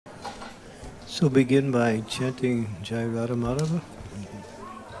So begin by chanting Jai Radha Madhava.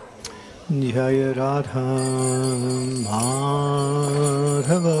 Jai Radha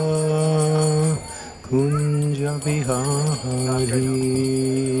Madhava Kunja Bihari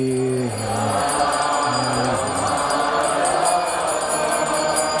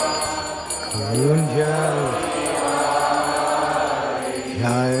Kunja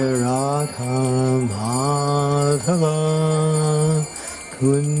Jai Radha Madhava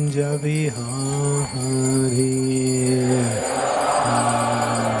Kunja Bihari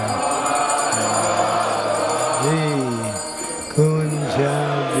Kunja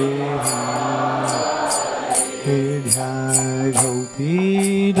Bihari Jai Gopi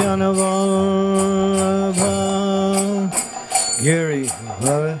Dhanavabha Giri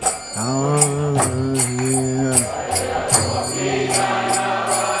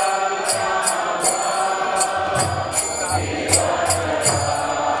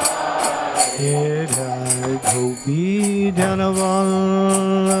Gopi Dhanavabha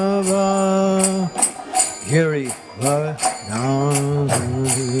Giri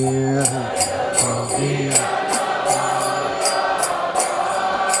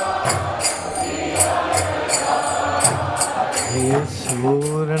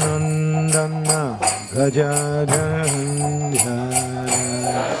Suranandana Gajadhanja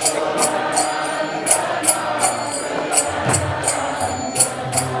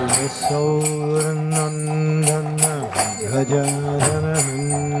Suranandana Gajadhanja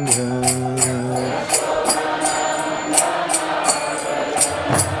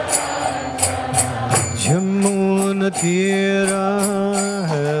Jamuna Tira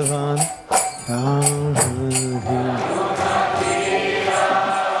Heaven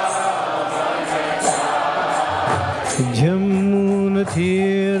Jamuna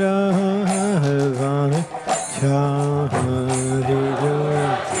Tira Heaven Chahari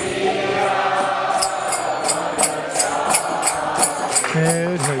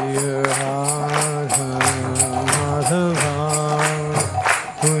Jaya Radha Madhava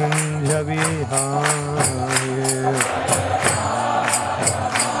Kunja Bihari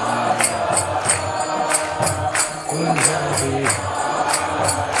Kunja Bihari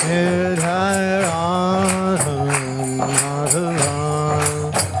Jaya Radha Madhava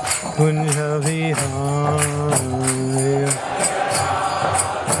Kunja Bihari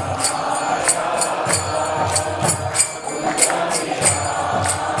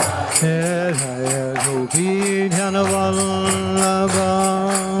Jaya Gopi Dhanavabha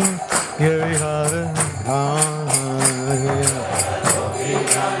Giri Hare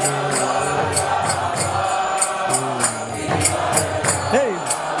Hey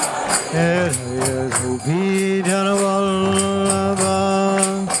Jaya Gopi Dhanavabha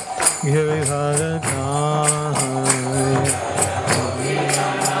Giri Hare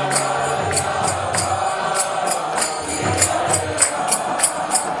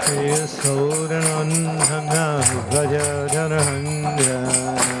Sodanandana Gajadhananja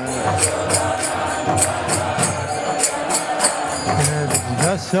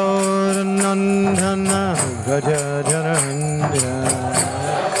Sodanandana Gajadhananja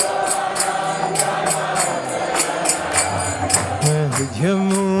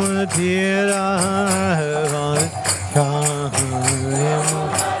Jamuna Tira Heaven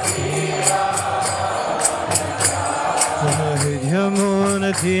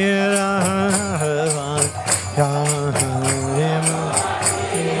Jamuna Tira Heaven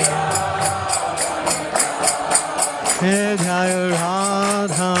Jaya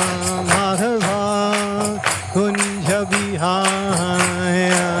Radha Madhava Kunja Bihari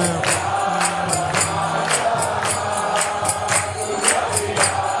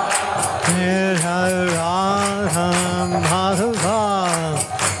Jaya Radha Madhava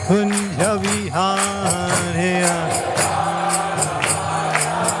Kunja Bihari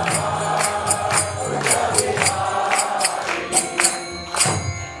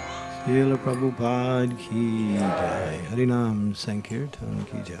Srila Prabhupada ki jai, Harinam Sankirtan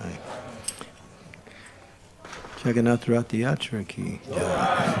ki jai, Jagannath Rath Yatra ki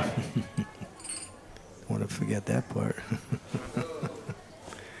jai. Don't want to forget that part.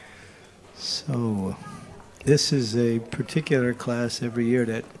 So, this is a particular class every year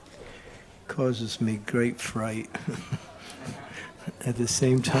that causes me great fright. At the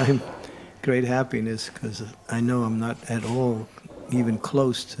same time, great happiness, because I know I'm not at all even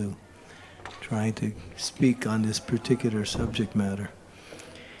close to trying to speak on this particular subject matter.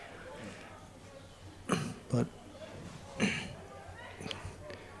 But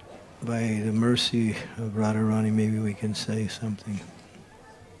by the mercy of Radharani, maybe we can say something.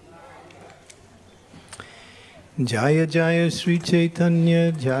 Jaya Jaya Sri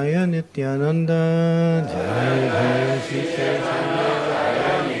Chaitanya Jaya Nityananda Jaya Jaya Sri Chaitanya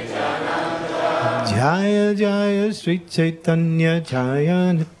Jaya Jaya Sri Chaitanya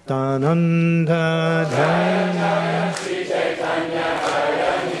Jaya Nityananda Jaya Sri Chaitanya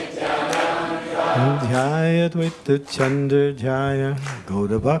Jaya Nityananda Jaya Dvaita Chandra Jaya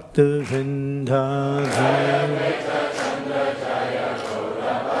Gauda Bhaktivedanta Jaya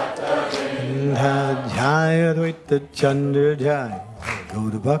Jaya Dvaita Chandra Jaya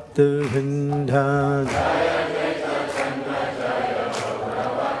Gauda Bhaktivedanta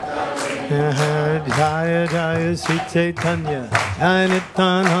Jaya Jaya Sri Chaitanya Jaya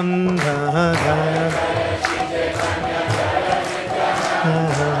Nityananda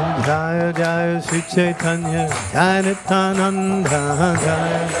Jaya Jaya Sri Chaitanya Jaya Nityananda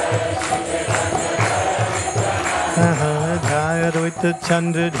Jaya Dvaita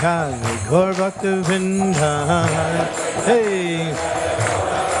Chandra Jaya Gaur Bhaktivedanta Hey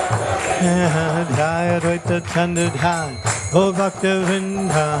Jaya Dvaita Chandra Jaya Gaur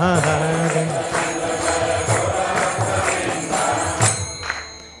Bhaktivedanta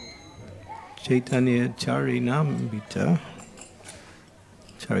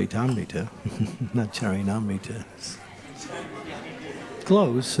Charitamrta, not Charinamrita.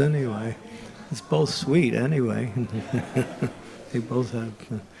 Close anyway. It's both sweet anyway. They both have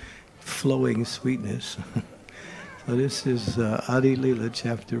flowing sweetness. So this is Adi-lila,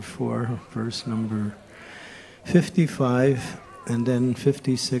 chapter 4, verse number 55, and then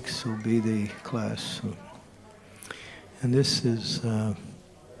 56 will be the class. And this is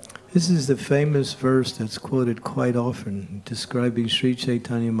the famous verse that's quoted quite often, describing Sri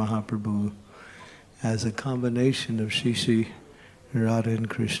Chaitanya Mahaprabhu as a combination of Shri Radha and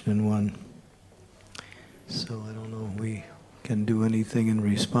Krishna in one. So I don't know if we can do anything in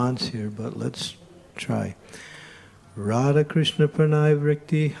response here, but let's try. Radha Krishna Pranay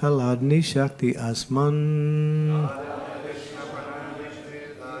Vrikti Haladni Shakti Asman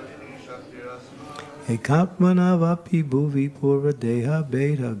Ekapmana Vapi Bhuvi Purva Deha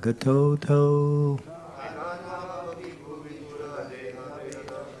Beta Gato To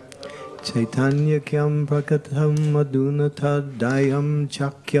Caitanya Kyam Prakatam Maduna Tadayam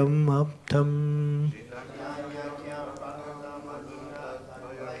Chakyam Aptam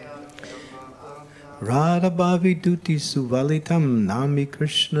Radha Bhavi Duti Suvalitam Nami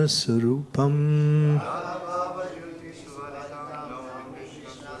Krishna Surupam.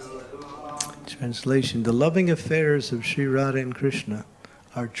 Translation: the loving affairs of Sri Radha and Krishna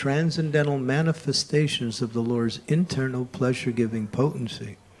are transcendental manifestations of the Lord's internal pleasure-giving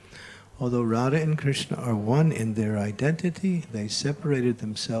potency. Although Radha and Krishna are one in their identity, they separated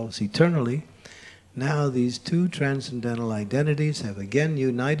themselves eternally. Now these two transcendental identities have again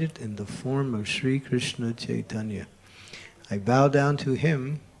united in the form of Sri Krishna Chaitanya. I bow down to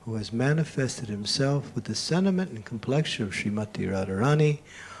him who has manifested himself with the sentiment and complexion of Srimati Radharani,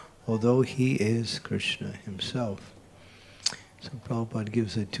 although he is Krishna himself. So Prabhupada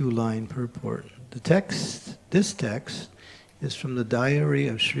gives a two-line purport. This text is from the diary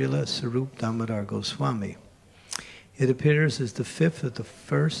of Srila Sarup Damodar Goswami. It appears as the fifth of the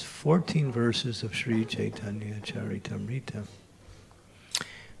first 14 verses of Sri Caitanya-caritamrta.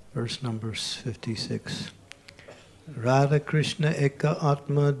 Verse number 56. Radha Krishna Eka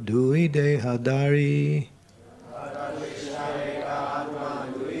Atma Dui Dehadari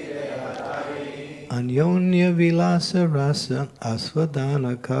Anyonya Vilasa Rasa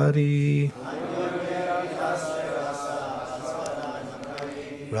Asvadanakari.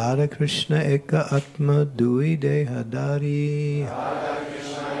 Radha Krishna Eka Atma Dui Dehadari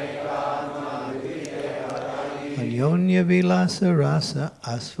Anyonya Vilasa Rasa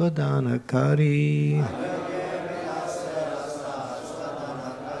Asvadanakari.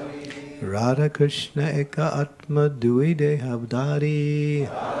 Radha Krishna Eka Atma Dui Dehavdari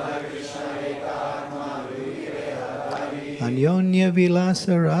Anyonya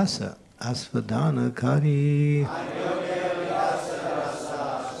Vilasa Rasa Asvadanakari.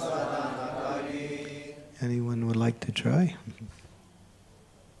 Anyone would like to try?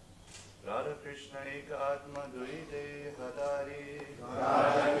 Radha Krishna Eka Atma Dui Dehadari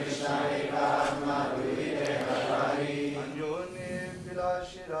Radha Krishna Eka Atma Dui Dehadari Anyonya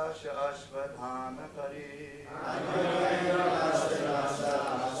Vilashi Rasha Asvadhanakari Anyonya Vilashi Rasha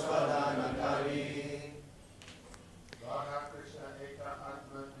Asvadhanakari Radha Krishna Eka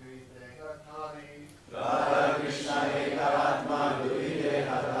Atma Dui Dehadari Radha Krishna Eka Atma Dui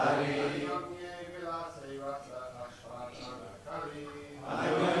Dehadari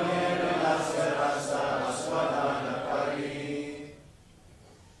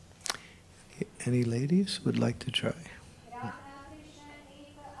Any ladies would like to try?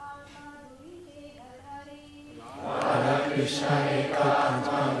 Radha Krishna Eka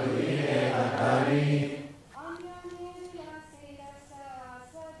Atma Duide Gadari.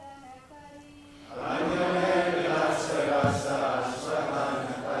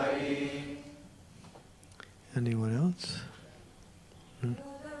 Anyone else?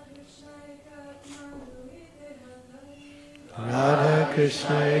 Radha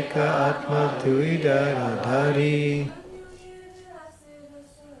Krishna Eka Atma Duida Radhari.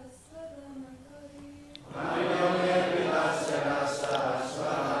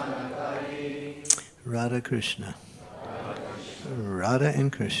 Radha Krishna. Radha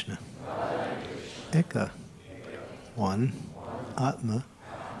and Krishna. Eka, one. Atma,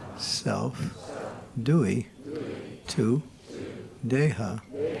 self. Dui, two. Deha,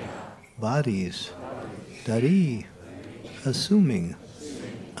 bodies. Dari, assuming.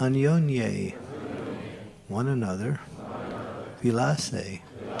 Anyonye, one another. Vilase,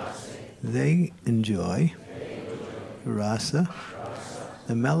 they enjoy. Rasa,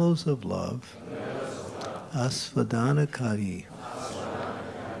 the mellows of love. Asvadana-kari,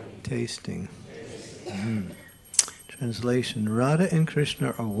 tasting. Translation: Radha and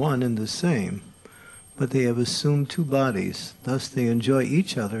Krishna are one and the same, but they have assumed two bodies. Thus they enjoy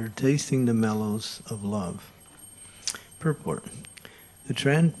each other, tasting the mellows of love. Purport: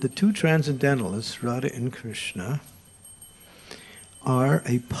 the two transcendentalists, Radha and Krishna, are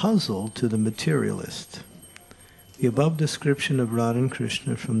a puzzle to the materialist. The above description of Radha and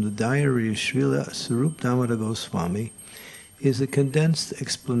Krishna from the diary of Srila Sarup Damodar Goswami is a condensed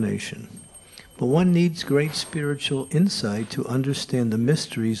explanation. But one needs great spiritual insight to understand the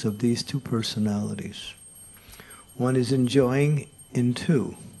mysteries of these two personalities. One is enjoying in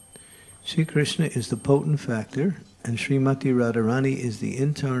two. Sri Krishna is the potent factor, and Srimati Radharani is the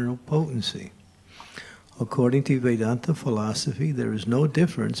internal potency. According to Vedanta philosophy, there is no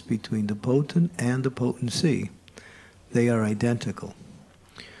difference between the potent and the potency. They are identical.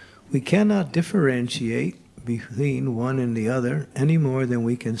 We cannot differentiate between one and the other any more than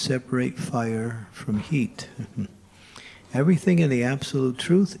we can separate fire from heat. Everything in the absolute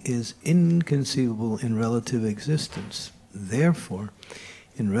truth is inconceivable in relative existence. Therefore,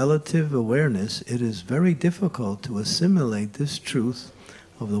 in relative awareness, it is very difficult to assimilate this truth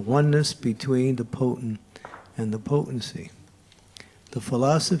of the oneness between the potent and the potency. The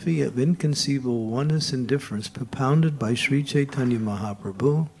philosophy of inconceivable oneness and difference propounded by Sri Caitanya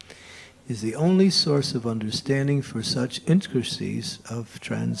Mahaprabhu is the only source of understanding for such intricacies of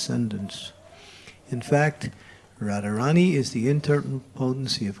transcendence. In fact, Radharani is the internal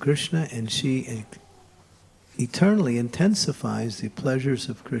potency of Krishna, and she eternally intensifies the pleasures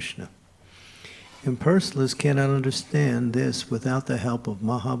of Krishna. Impersonalists cannot understand this without the help of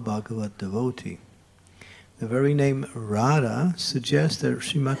Mahabhagavat devotee. The very name Radha suggests that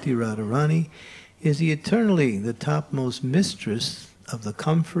Srimati Radharani is the topmost mistress of the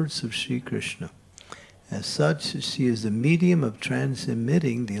comforts of Sri Krishna. As such, she is the medium of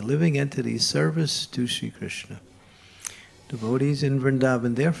transmitting the living entity's service to Sri Krishna. Devotees in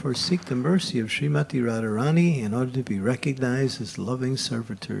Vrindavan therefore seek the mercy of Srimati Radharani in order to be recognized as loving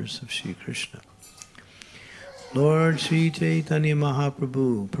servitors of Sri Krishna. Lord Sri Chaitanya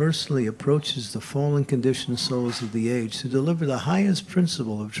Mahaprabhu personally approaches the fallen conditioned souls of the age to deliver the highest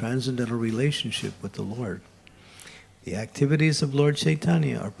principle of transcendental relationship with the Lord. The activities of Lord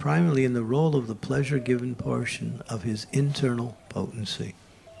Chaitanya are primarily in the role of the pleasure-given portion of his internal potency.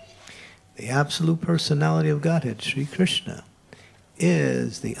 The absolute personality of Godhead, Sri Krishna,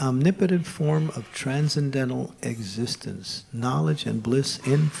 is the omnipotent form of transcendental existence, knowledge and bliss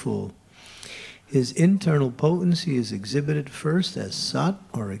in full. His internal potency is exhibited first as sat,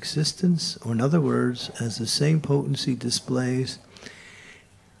 or existence, or in other words, as the same potency displays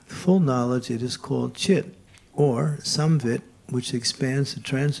full knowledge, it is called chit, or samvit, which expands the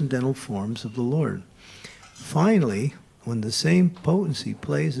transcendental forms of the Lord. Finally, when the same potency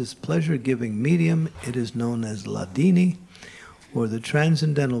plays as pleasure-giving medium, it is known as ladini, or the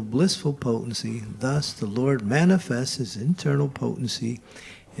transcendental blissful potency. Thus, the Lord manifests his internal potency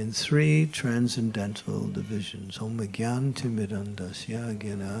in three transcendental divisions. Om Gyan Timidandasya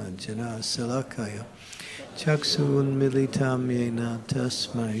Gyana Jana Salakaya Chaksun Militam Yena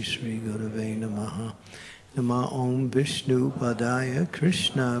Tasmai Shri Gurave Namaha Nama Om Vishnu Padaya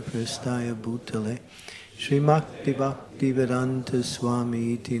Krishna Prastaya Bhutale Srimakti Bhaktivedanta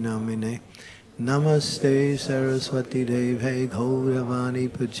Swami Iti Namine Namaste Saraswati Deve Gauravani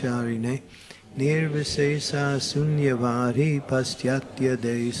Pacharine Nirvisesa Sunyavari Pastyatya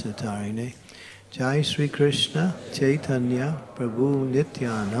Desatarine Jai Sri Krishna Chaitanya Prabhu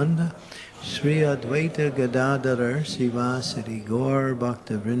Nityananda Sri Advaita Gadadhara Sivasari Gaur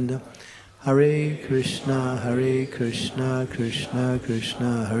Bhaktivinoda Hare Krishna Krishna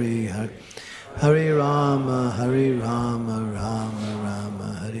Krishna Hare Hare Hare Rama Rama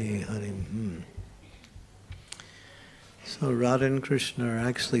Rama Hare Hare. So Radha and Krishna are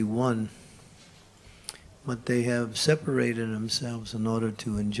actually one, but they have separated themselves in order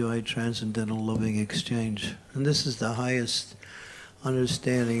to enjoy transcendental loving exchange. And this is the highest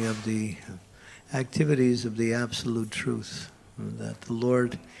understanding of the activities of the absolute truth, that the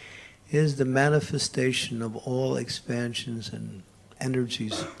Lord is the manifestation of all expansions and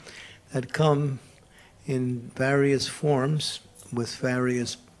energies that come in various forms with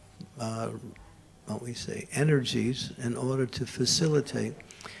various energies in order to facilitate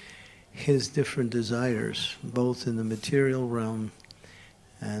his different desires, both in the material realm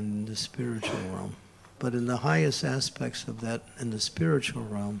and the spiritual realm. But in the highest aspects of that, in the spiritual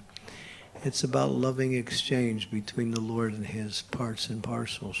realm, it's about loving exchange between the Lord and his parts and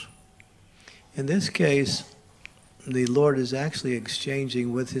parcels. In this case, the Lord is actually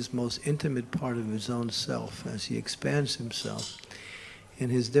exchanging with his most intimate part of his own self as he expands himself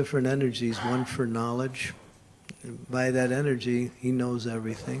in his different energies, one for knowledge. By that energy, he knows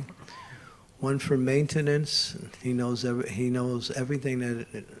everything. One for maintenance, he knows everything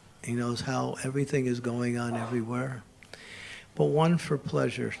he knows how everything is going on everywhere. But one for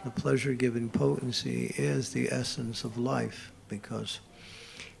pleasure. The pleasure-giving potency is the essence of life, because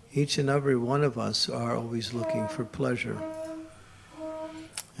each and every one of us are always looking for pleasure.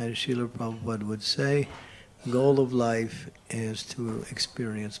 As Srila Prabhupada would say, the goal of life is to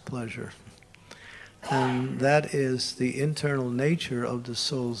experience pleasure. And that is the internal nature of the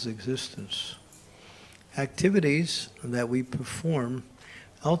soul's existence. Activities that we perform,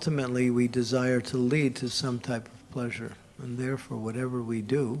 ultimately we desire to lead to some type of pleasure. And therefore whatever we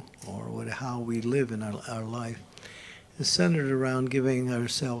do, or how we live in our life, is centered around giving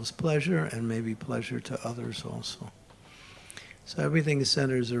ourselves pleasure and maybe pleasure to others also. So everything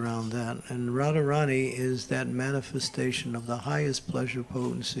centers around that. And Radharani is that manifestation of the highest pleasure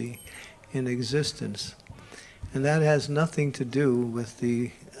potency in existence. And that has nothing to do with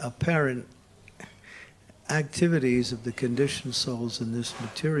the apparent activities of the conditioned souls in this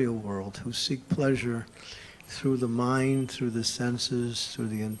material world who seek pleasure through the mind, through the senses, through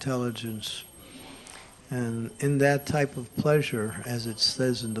the intelligence. And in that type of pleasure, as it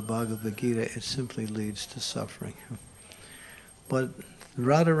says in the Bhagavad Gita, it simply leads to suffering. But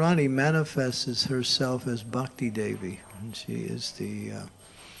Radharani manifests herself as Bhakti Devi, and she is the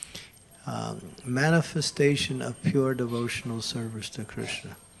manifestation of pure devotional service to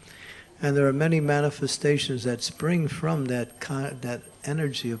Krishna. And there are many manifestations that spring from that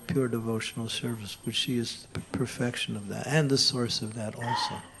energy of pure devotional service, but she is the perfection of that, and the source of that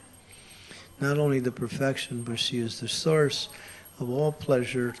also. Not only the perfection, but she is the source of all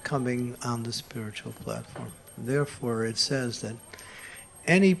pleasure coming on the spiritual platform. Therefore, it says that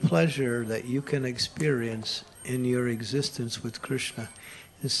any pleasure that you can experience in your existence with Krishna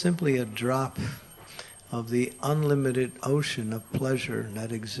is simply a drop of the unlimited ocean of pleasure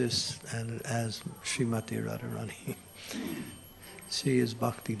that exists, and as Srimati Radharani. She is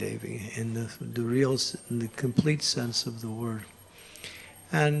Bhakti Devi in the complete sense of the word.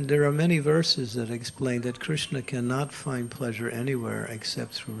 And there are many verses that explain that Krishna cannot find pleasure anywhere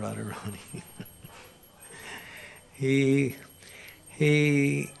except through Radharani. He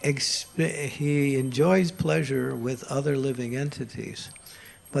enjoys pleasure with other living entities,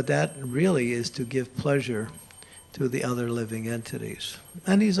 but that really is to give pleasure to the other living entities.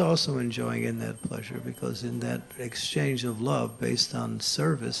 And he's also enjoying in that pleasure, because in that exchange of love based on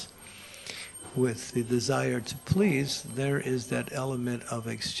service with the desire to please, there is that element of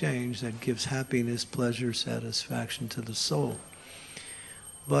exchange that gives happiness, pleasure, satisfaction to the soul.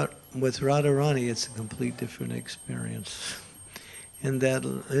 But with Radharani, it's a complete different experience. In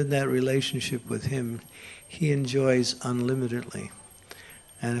that relationship with him, he enjoys unlimitedly.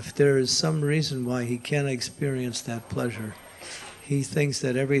 And if there is some reason why he can't experience that pleasure, he thinks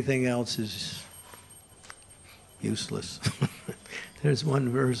that everything else is useless. There's one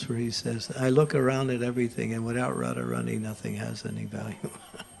verse where he says, I look around at everything, and without Radharani, nothing has any value.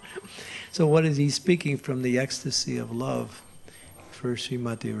 So what is he speaking from? The ecstasy of love for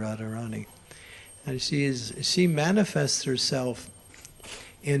Srimati Radharani. And she manifests herself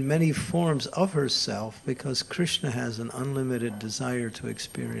in many forms of herself, because Krishna has an unlimited desire to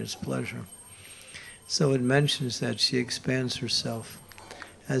experience pleasure. So it mentions that she expands herself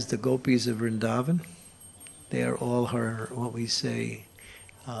as the gopis of Vrindavan. They are all her, what we say,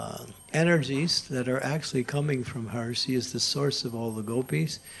 energies that are actually coming from her. She is the source of all the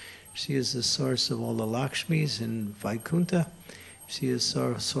gopis. She is the source of all the Lakshmis in Vaikuntha. She is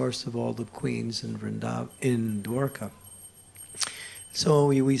the source of all the queens in Dwarka. So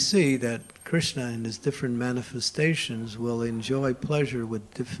we see that Krishna in his different manifestations will enjoy pleasure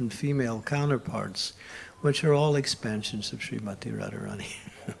with different female counterparts, which are all expansions of Srimati Radharani.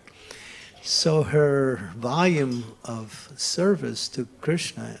 So her volume of service to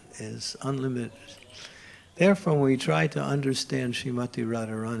Krishna is unlimited. Therefore, when we try to understand Srimati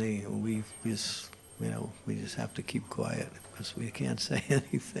Radharani, we just have to keep quiet because we can't say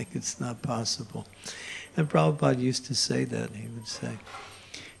anything. It's not possible. And Prabhupada used to say that. He would say,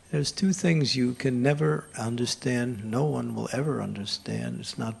 there's two things you can never understand, no one will ever understand,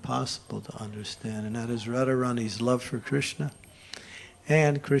 it's not possible to understand, and that is Radharani's love for Krishna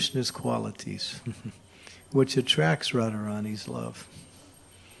and Krishna's qualities, which attracts Radharani's love.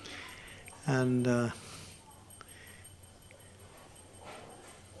 And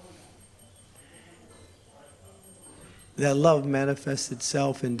that love manifests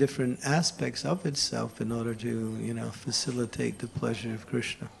itself in different aspects of itself in order to, facilitate the pleasure of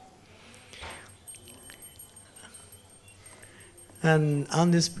Krishna. And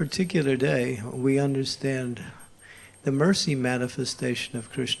on this particular day, we understand the mercy manifestation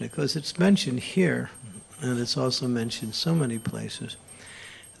of Krishna, because it's mentioned here, and it's also mentioned so many places,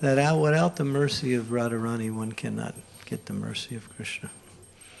 that without the mercy of Radharani, one cannot get the mercy of Krishna.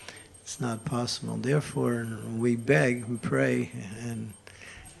 It's not possible. Therefore, we beg and pray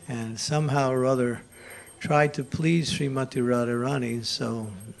and somehow or other try to please Srimati Radharani, so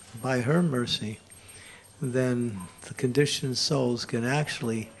by her mercy, then the conditioned souls can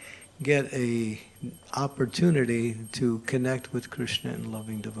actually get an opportunity to connect with Krishna in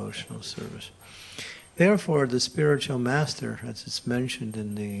loving devotional service. Therefore, the spiritual master, as it's mentioned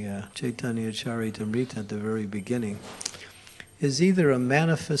in the Caitanya-caritamrta at the very beginning, is either a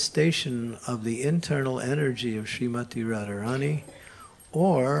manifestation of the internal energy of Srimati Radharani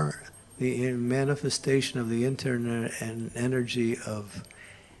or the manifestation of the internal energy of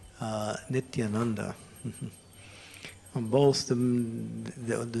Nityananda. Both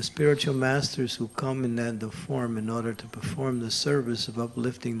the spiritual masters who come in that form in order to perform the service of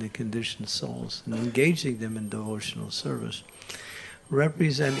uplifting the conditioned souls and engaging them in devotional service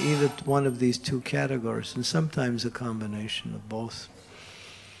represent either one of these two categories, and sometimes a combination of both.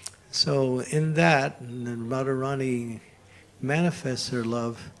 So in that, Radharani manifests her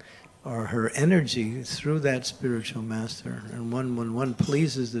love or her energy through that spiritual master. And when one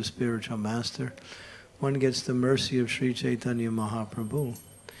pleases the spiritual master, one gets the mercy of Sri Chaitanya Mahaprabhu.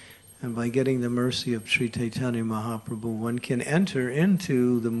 And by getting the mercy of Sri Chaitanya Mahaprabhu, one can enter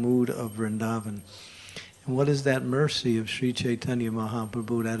into the mood of Vrindavan. And what is that mercy of Sri Chaitanya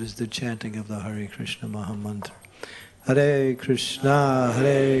Mahaprabhu? That is the chanting of the Hare Krishna Mahamantra. Hare Krishna,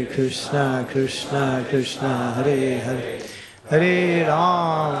 Krishna Krishna, Hare Hare, Hare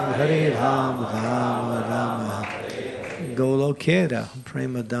Ram, Rama Rama. Golokera,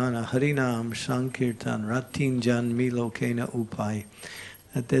 Premadana, Harinam, Sankirtan, Ratinjan, Milokena Upai.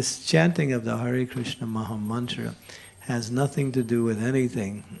 That this chanting of the Hare Krishna Mahamantra has nothing to do with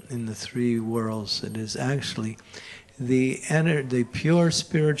anything in the three worlds. It is actually the pure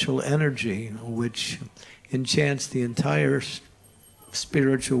spiritual energy which enchants the entire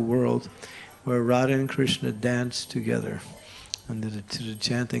spiritual world, where Radha and Krishna dance together to the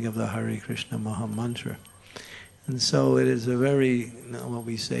chanting of the Hare Krishna Mahamantra. And so it is a very, what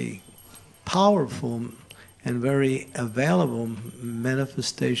we say, powerful and very available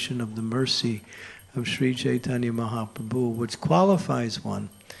manifestation of the mercy of Sri Chaitanya Mahaprabhu, which qualifies one.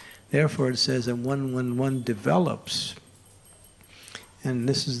 Therefore it says that when one develops, and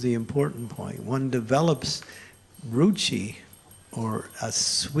this is the important point, one develops ruchi, or a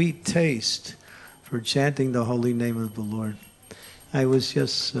sweet taste, for chanting the holy name of the Lord. I was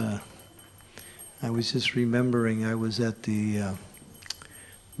just remembering, I was at the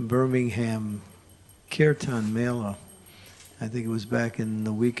Birmingham Kirtan Mela. I think it was back in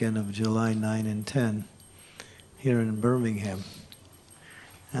the weekend of July 9 and 10 here in Birmingham.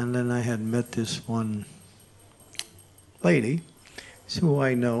 And then I had met this one lady who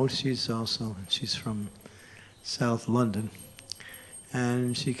I know. She's from South London.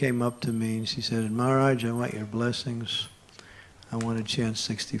 And she came up to me and she said, "Maharaj, I want your blessings. I want to chant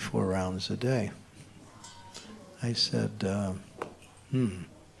 64 rounds a day." I said,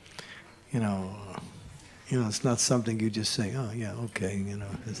 it's not something you just say, "Oh yeah, okay,"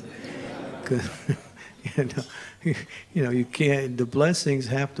 you can't. The blessings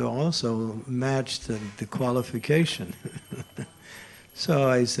have to also match the qualification. So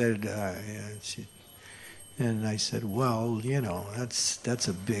I said, And I said, well, that's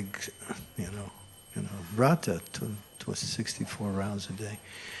a big, vrata, to 64 rounds a day.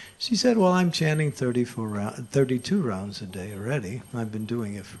 She said, well, I'm chanting 32 rounds a day already. I've been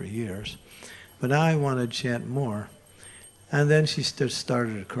doing it for years. But now I want to chant more. And then she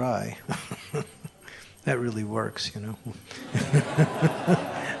started to cry. That really works,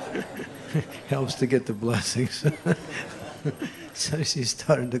 Helps to get the blessings. So she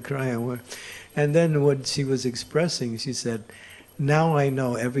started to cry. And then what she was expressing, she said, now I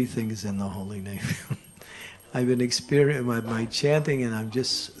know everything is in the holy name. I've been experiencing my chanting, and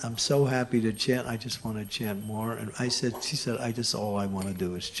I'm so happy to chant. I just want to chant more. And she said, all I want to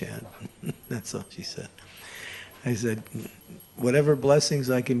do is chant. That's all she said. I said, whatever blessings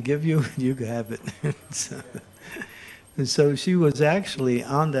I can give you, you can have it. And so she was actually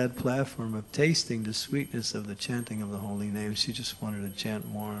on that platform of tasting the sweetness of the chanting of the holy name. She just wanted to chant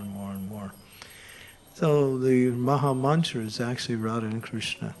more and more and more. So the Maha Mantra is actually Radha and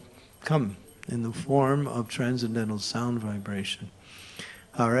Krishna come in the form of transcendental sound vibration.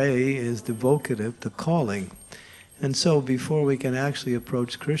 Hare is the vocative, the calling. And so before we can actually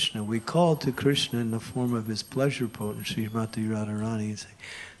approach Krishna, we call to Krishna in the form of his pleasure potent, Srimati Radharani, and say,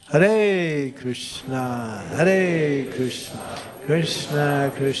 Hare Krishna,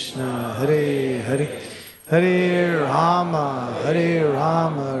 Krishna Krishna, Hare Hare, Hare Rama,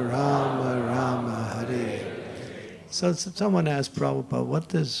 Rama Rama, Hare. So someone asked Prabhupada, what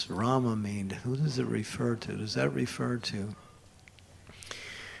does Rama mean? Who does it refer to? Does that refer to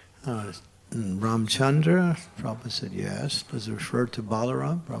Ramchandra? Prabhupada said yes. Does it refer to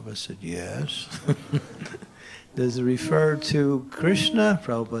Balaram? Prabhupada said yes. Does it refer to Krishna?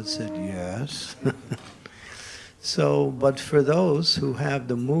 Prabhupada said yes. So, but for those who have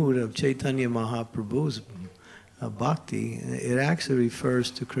the mood of Chaitanya Mahaprabhu's bhakti, it actually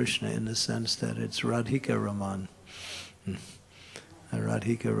refers to Krishna in the sense that it's Radhika Raman.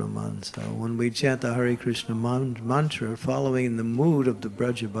 Radhika Raman. So when we chant the Hare Krishna mantra, following the mood of the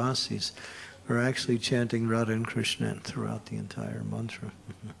Brajabasis, we're actually chanting Radha and Krishna throughout the entire mantra.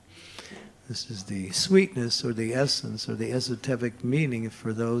 This is the sweetness or the essence or the esoteric meaning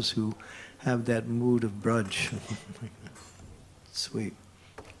for those who have that mood of Braj. Sweet.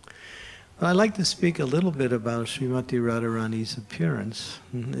 Well, I'd like to speak a little bit about Srimati Radharani's appearance.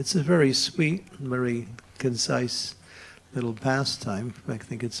 It's a very sweet, very concise little pastime. I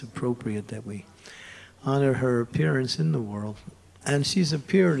think it's appropriate that we honor her appearance in the world. And she's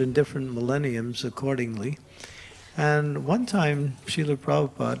appeared in different millenniums accordingly. And one time, Srila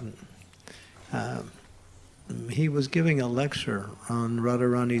Prabhupada, he was giving a lecture on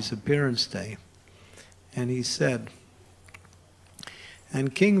Radharani's appearance day. And he said,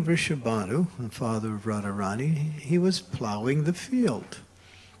 and King Vrishabhanu, the father of Radharani, he was plowing the field.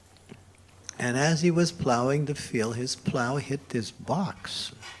 And as he was plowing the field, his plow hit this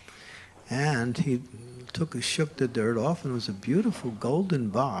box. And he shook the dirt off, and it was a beautiful golden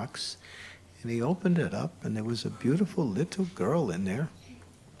box. And he opened it up, and there was a beautiful little girl in there.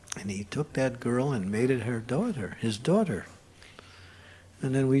 And he took that girl and made it his daughter.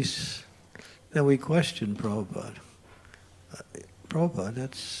 And then we questioned Prabhupada. Prabhupada,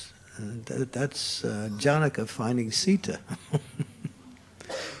 that's Janaka finding Sita.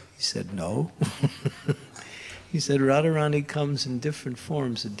 He said, no. He said, Radharani comes in different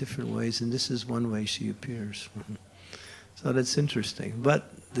forms, in different ways, and this is one way she appears. So that's interesting.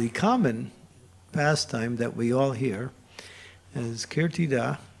 But the common pastime that we all hear is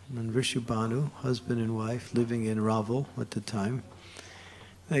Kirtida and Vrishabhanu, husband and wife, living in Raval at the time.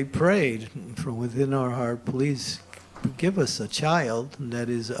 They prayed from within our heart, please give us a child that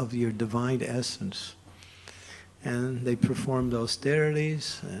is of your divine essence. And they performed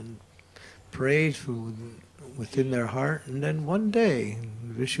austerities and prayed from within their heart. And then one day,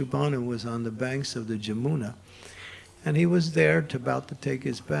 Vrishabhanu was on the banks of the Jamuna. And he was there about to take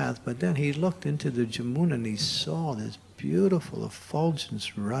his bath. But then he looked into the Jamuna and he saw this beautiful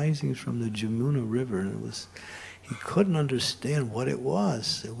effulgence rising from the Jamuna river. And he couldn't understand what it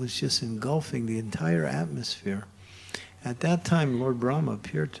was. It was just engulfing the entire atmosphere. At that time, Lord Brahma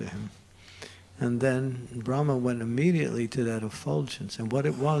appeared to him. And then Brahma went immediately to that effulgence. And what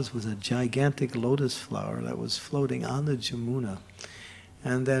it was a gigantic lotus flower that was floating on the Jamuna.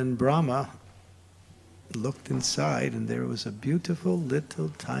 And then Brahma looked inside, and there was a beautiful little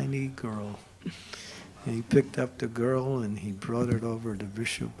tiny girl. And he picked up the girl, and he brought it over to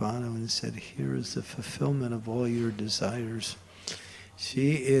Vrishabhanu and said, here is the fulfillment of all your desires.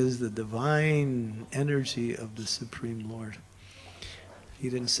 She is the divine energy of the Supreme Lord. He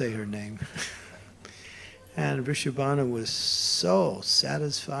didn't say her name. And Vrishabhanu was so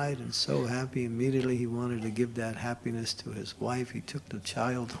satisfied and so happy. Immediately he wanted to give that happiness to his wife. He took the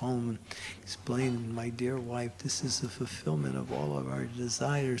child home and explained, my dear wife, this is the fulfillment of all of our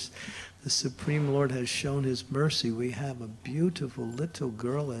desires. The Supreme Lord has shown his mercy. We have a beautiful little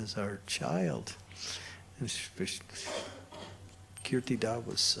girl as our child. And Kirtida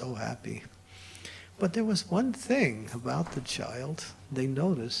was so happy. But there was one thing about the child. They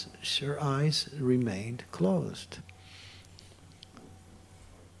noticed her eyes remained closed.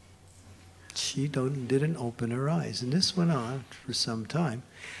 She didn't open her eyes. And this went on for some time,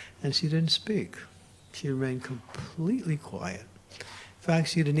 and she didn't speak. She remained completely quiet. In fact,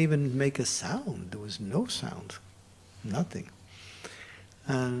 she didn't even make a sound. There was no sound, nothing.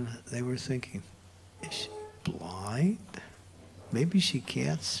 And they were thinking, is she blind? Maybe she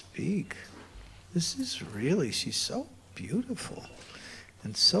can't speak. This is really, she's so beautiful.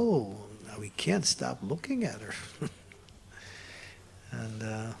 And so, we can't stop looking at her.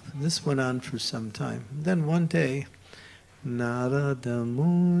 And this went on for some time. Then one day, Narada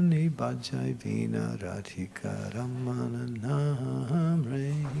Muni Bhajai Vina Radhika Ramana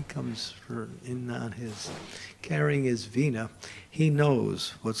Namre. He comes on his, carrying his Vina. He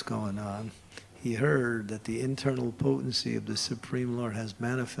knows what's going on. He heard that the internal potency of the Supreme Lord has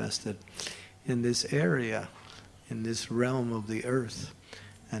manifested in this area, in this realm of the earth.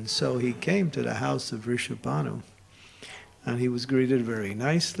 And so he came to the house of Rishabhanu, and he was greeted very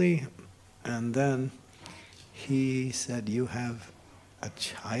nicely. And then he said, you have a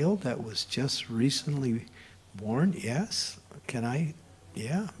child that was just recently born? Yes. Can I?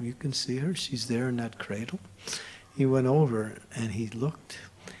 Yeah, you can see her. She's there in that cradle. He went over and he looked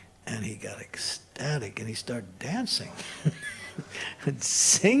and he got ecstatic and he started dancing and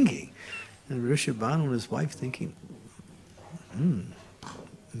singing. And Rishabhanu and his wife thinking,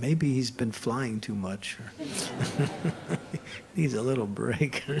 maybe he's been flying too much. Or needs a little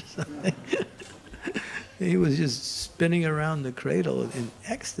break or something. He was just spinning around the cradle in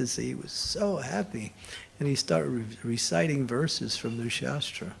ecstasy. He was so happy. And he started reciting verses from the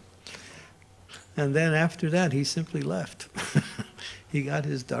Shastra. And then after that, he simply left. He got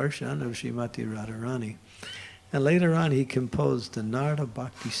his darshan of Srimati Radharani. And later on, he composed the Narada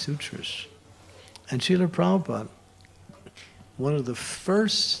Bhakti Sutras. And Srila Prabhupada, one of the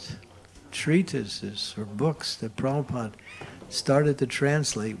first treatises or books that Prabhupada started to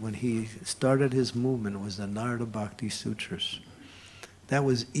translate when he started his movement was the Narada Bhakti Sutras. That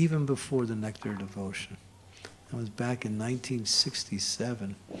was even before the Nectar Devotion. That was back in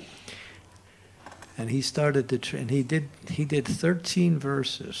 1967. And he started to, and he did 13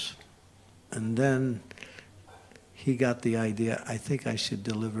 verses. And then he got the idea, I think I should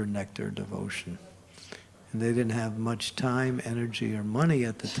deliver Nectar Devotion. And they didn't have much time, energy, or money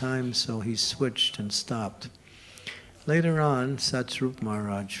at the time, so he switched and stopped. Later on, Satsrup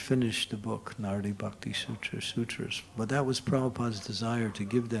Maharaj finished the book, Narada Bhakti Sutras, but that was Prabhupada's desire to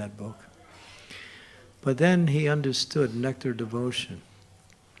give that book. But then he understood Nectar Devotion.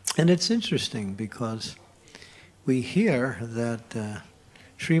 And it's interesting because we hear that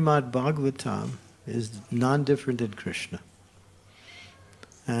Srimad Bhagavatam is non-different than Krishna.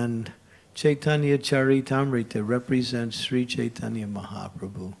 And Caitanya-caritamrta represents Sri Chaitanya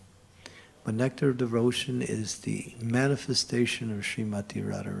Mahaprabhu. But Nectar Devotion is the manifestation of Srimati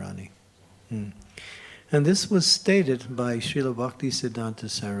Radharani. And this was stated by Srila Bhaktisiddhanta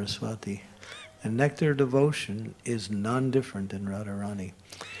Saraswati. And Nectar Devotion is non-different than Radharani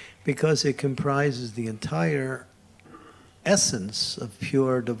because it comprises the entire essence of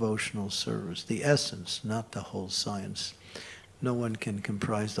pure devotional service. The essence, not the whole science. No one can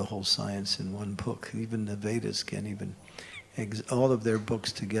comprise the whole science in one book. Even the Vedas can't even, all of their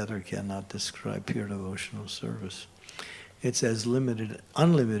books together cannot describe pure devotional service. It's as limited,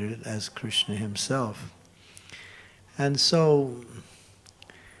 unlimited as Krishna himself. And so,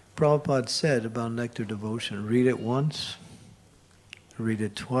 Prabhupada said about Nectar Devotion, read it once, read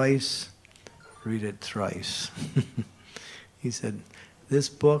it twice, read it thrice. He said, this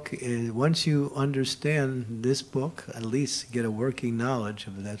book, once you understand this book, at least get a working knowledge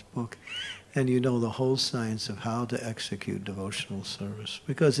of that book, and you know the whole science of how to execute devotional service,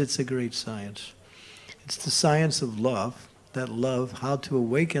 because it's a great science. It's the science of love, that love, how to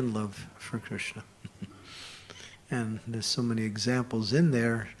awaken love for Krishna. And there's so many examples in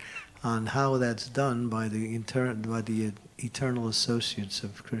there on how that's done by the eternal associates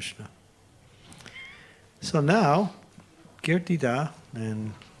of Krishna. So now, Kirtida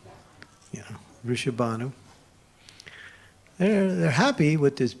and Rishabhanu, they're happy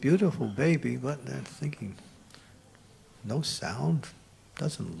with this beautiful baby, but they're thinking, no sound,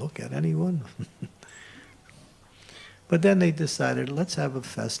 doesn't look at anyone. But then they decided, let's have a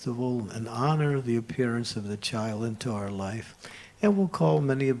festival and honor the appearance of the child into our life, and we'll call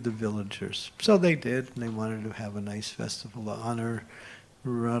many of the villagers. So they did, and they wanted to have a nice festival to honor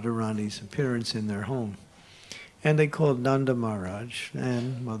Radharani's appearance in their home. And they called Nanda Maharaj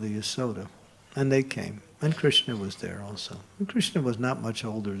and Mother Yasoda, and they came. And Krishna was there also. And Krishna was not much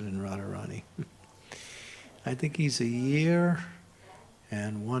older than Radharani. I think he's a year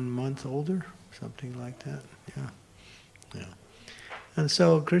and 1 month older, something like that. Yeah. Yeah. And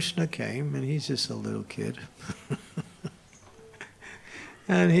so Krishna came, and he's just a little kid.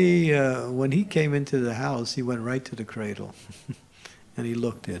 And he, when he came into the house, he went right to the cradle, and he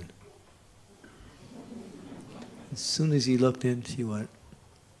looked in. As soon as he looked in, she went.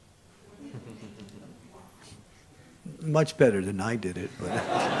 Much better than I did it,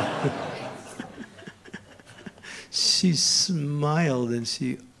 but she smiled and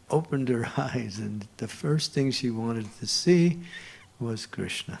she opened her eyes, and the first thing she wanted to see was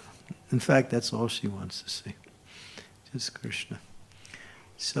Krishna. In fact, that's all she wants to see, just Krishna.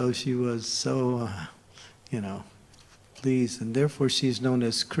 So she was so, pleased, and therefore she is known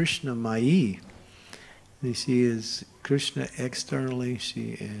as Krishna Mai. And she is Krishna externally,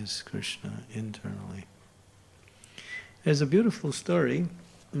 she is Krishna internally. There's a beautiful story,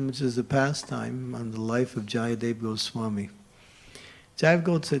 which is a pastime on the life of Jayadev Goswami.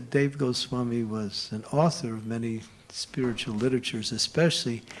 Jayadev Goswami was an author of many spiritual literatures,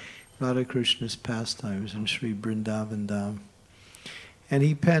 especially Radha Krishna's pastimes in Sri Vrindavan Dham. And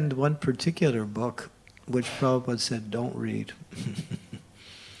he penned one particular book, which Prabhupada said, don't read.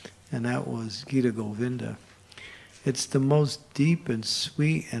 And that was Gita Govinda. It's the most deep and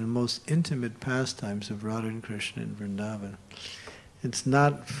sweet and most intimate pastimes of Radha and Krishna in Vrindavan. It's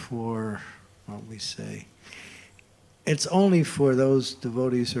not for, what we say, it's only for those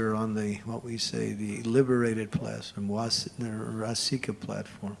devotees who are on the, what we say, the liberated platform, the Rasika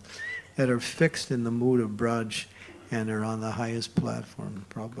platform, that are fixed in the mood of Braj and are on the highest platform.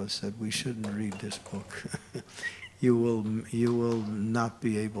 Prabhupada said, we shouldn't read this book. You will not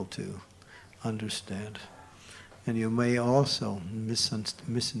be able to understand. And you may also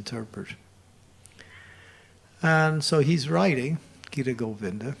misinterpret. And so he's writing Gita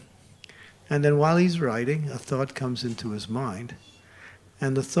Govinda, and then while he's writing, a thought comes into his mind,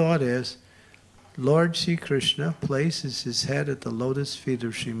 and the thought is, Lord Sri Krishna places his head at the lotus feet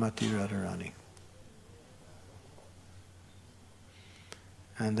of Srimati Radharani.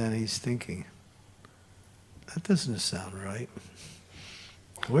 And then he's thinking, that doesn't sound right.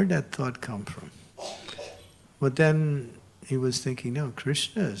 Where'd that thought come from? But then he was thinking, no,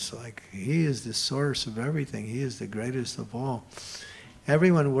 Krishna is like, he is the source of everything. He is the greatest of all.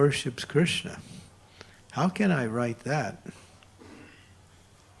 Everyone worships Krishna. How can I write that?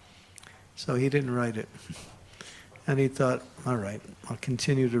 So he didn't write it. And he thought, all right, I'll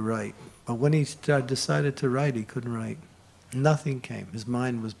continue to write. But when he decided to write, he couldn't write. Nothing came. His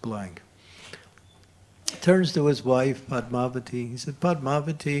mind was blank. Turns to his wife, Padmavati. He said,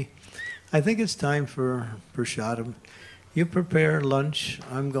 Padmavati, I think it's time for prasadam. You prepare lunch.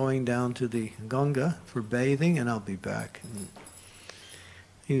 I'm going down to the Ganga for bathing, and I'll be back. And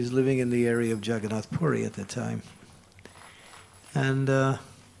he was living in the area of Jagannath Puri at the time. And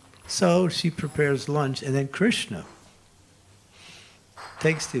so she prepares lunch, and then Krishna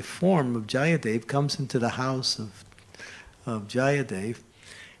takes the form of Jayadev, comes into the house of Jayadev,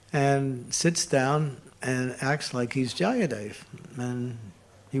 and sits down and acts like he's Jayadev, and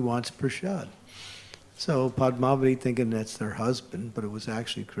he wants prasad. So Padmavati, thinking that's their husband, but it was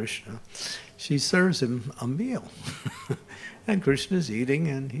actually Krishna, she serves him a meal. And Krishna's eating,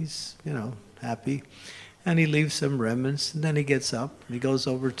 and he's, happy. And he leaves some remnants, and then he gets up, and he goes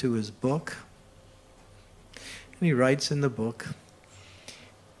over to his book, and he writes in the book,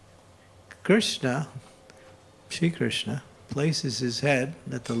 Krishna, Shri Krishna, places his head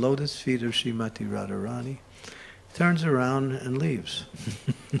at the lotus feet of Srimati Radharani, turns around and leaves.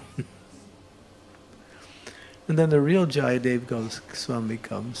 And then the real Jayadev Goswami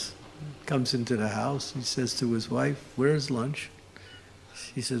comes into the house. He says to his wife, where's lunch?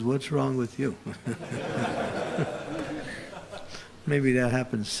 She says, what's wrong with you? Maybe that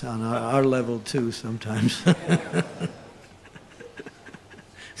happens on our level too sometimes.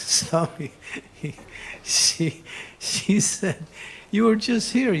 So she said, you were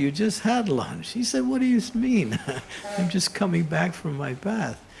just here, you just had lunch. He said, what do you mean? I'm just coming back from my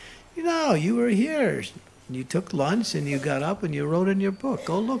bath. You were here. You took lunch and you got up and you wrote in your book.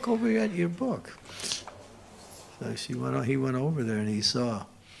 Go look over at your book. So he went over there and he saw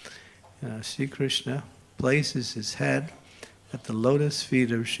Sri Krishna places his head at the lotus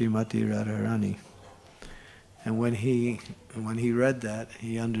feet of Srimati Radharani. And when he read that,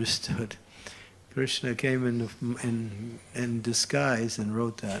 he understood. Krishna came in disguise and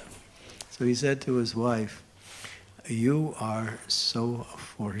wrote that. So he said to his wife, "You are so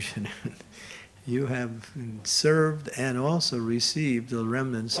fortunate. You have served and also received the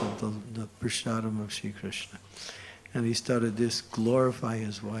remnants of the prasadam of Sri Krishna." And he started this glorify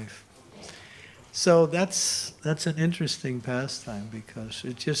his wife. So that's an interesting pastime, because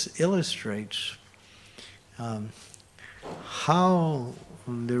it just illustrates how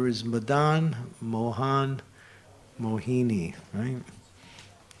there is Madan, Mohan, Mohini, right?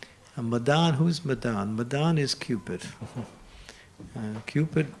 And Madan, who's Madan? Madan is Cupid.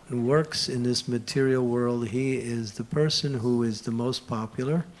 Cupid works in this material world. He is the person who is the most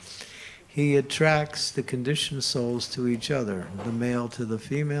popular. He attracts the conditioned souls to each other, the male to the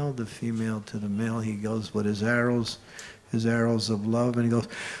female to the male. He goes with his arrows of love, and he goes,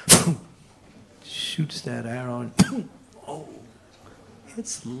 shoots that arrow, and oh,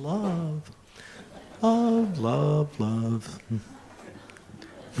 it's love. Love.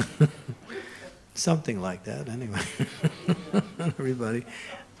 Something like that, anyway. Everybody,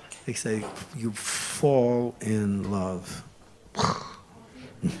 they say, you fall in love.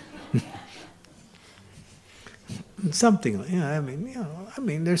 Something like, I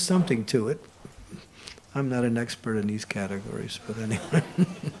mean, there's something to it. I'm not an expert in these categories, but anyway.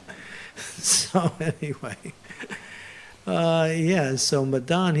 So anyway, so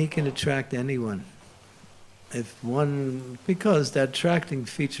Madan, he can attract anyone. Because that attracting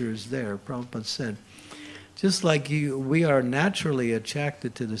feature is there. Prabhupada said, just like we are naturally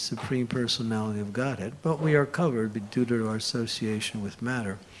attracted to the Supreme Personality of Godhead, but we are covered due to our association with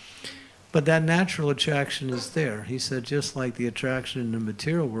matter. But that natural attraction is there. He said, just like the attraction in the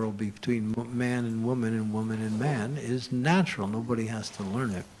material world between man and woman and man is natural. Nobody has to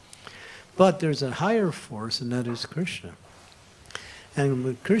learn it. But there's a higher force, and that is Krishna.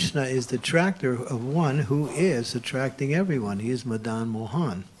 And Krishna is the attractor of one who is attracting everyone. He is Madan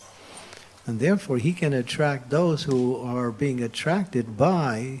Mohan. And therefore, he can attract those who are being attracted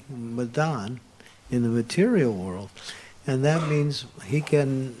by Madan in the material world. And that means he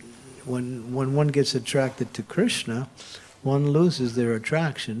can, when one gets attracted to Krishna, one loses their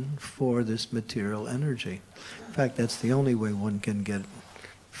attraction for this material energy. In fact, that's the only way one can get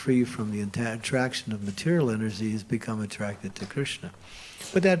free from the attraction of material energy, is become attracted to Krishna.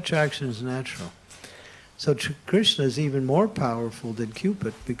 But that attraction is natural. So Krishna is even more powerful than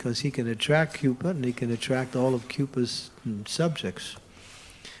Cupid, because he can attract Cupid and he can attract all of Cupid's subjects.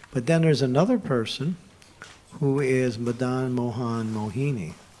 But then there's another person who is Madan Mohan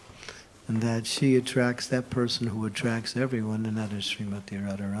Mohini, and that she attracts that person who attracts everyone, and that is Srimati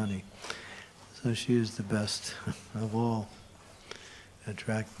Radharani. So she is the best of all.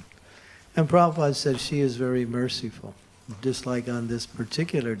 Attracting. And Prabhupada said she is very merciful. Just like on this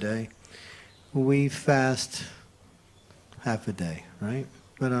particular day, we fast half a day, right?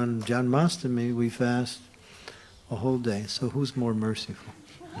 But on Janmashtami, we fast a whole day. So who's more merciful?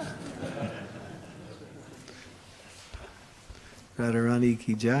 Radharani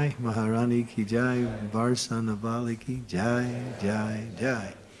ki jai, Maharani ki jai, Varsanavali ki jai, jai,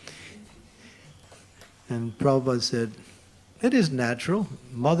 jai. And Prabhupada said, it is natural.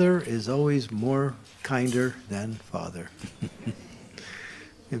 Mother is always more kinder than father.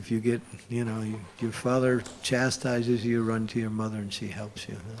 If you get, your father chastises you, run to your mother and she helps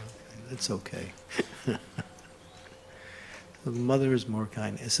you. It's okay. The mother is more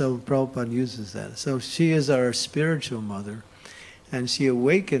kind. So Prabhupada uses that. So she is our spiritual mother, and she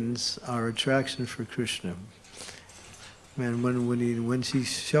awakens our attraction for Krishna. And when she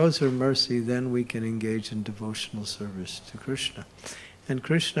shows her mercy, then we can engage in devotional service to Krishna. And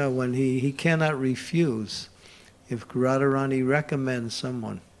Krishna, when he cannot refuse if Radharani recommends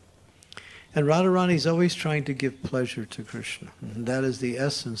someone. And Radharani is always trying to give pleasure to Krishna. And that is the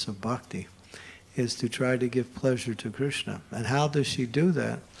essence of bhakti, is to try to give pleasure to Krishna. And how does she do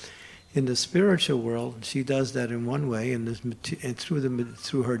that? In the spiritual world, she does that in one way, and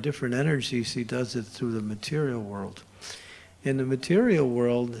through her different energies, she does it through the material world. In the material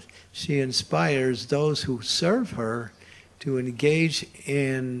world, she inspires those who serve her to engage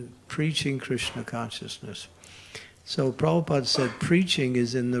in preaching Krishna consciousness. So Prabhupada said preaching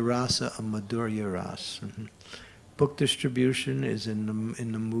is in the rasa of Madhurya Ras. Book distribution is in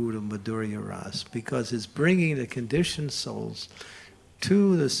the mood of Madhurya Ras, because it's bringing the conditioned souls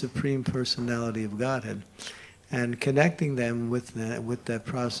to the Supreme Personality of Godhead and connecting them with that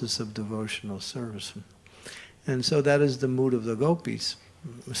process of devotional service. And so that is the mood of the gopis,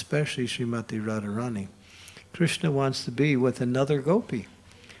 especially Srimati Radharani. Krishna wants to be with another gopi.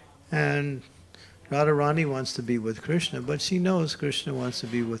 And Radharani wants to be with Krishna, but she knows Krishna wants to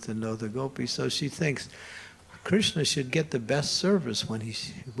be with another gopi, so she thinks Krishna should get the best service when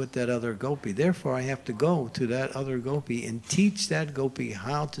he's with that other gopi. Therefore, I have to go to that other gopi and teach that gopi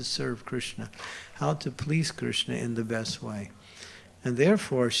how to serve Krishna, how to please Krishna in the best way. And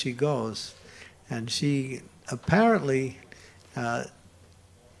therefore, she goes, and she apparently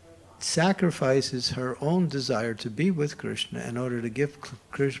sacrifices her own desire to be with Krishna in order to give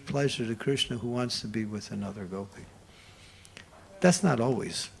pleasure to Krishna, who wants to be with another gopi. That's not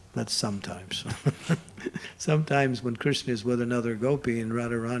always. That's sometimes. Sometimes when Krishna is with another gopi and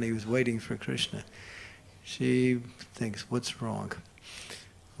Radharani is waiting for Krishna, she thinks, what's wrong?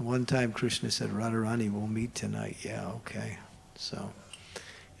 One time Krishna said, Radharani, we'll meet tonight. Yeah, okay. So,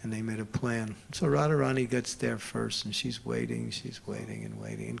 and they made a plan. So Radharani gets there first, and she's waiting and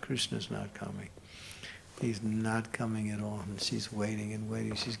waiting, and Krishna's not coming. He's not coming at all, and she's waiting and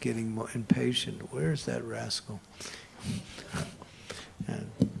waiting. She's getting more impatient. Where's that rascal?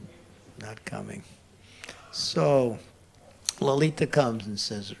 And not coming. So Lalita comes and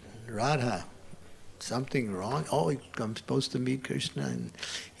says, Radha, something wrong? Oh, I'm supposed to meet Krishna, and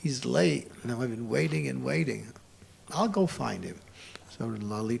he's late. Now I've been waiting and waiting. I'll go find him. So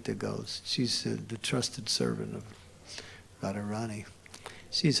Lalita goes. She's the trusted servant of Radharani.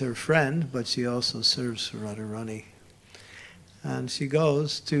 She's her friend, but she also serves Radharani. And she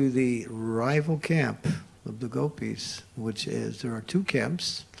goes to the rival camp of the gopis, which is, there are two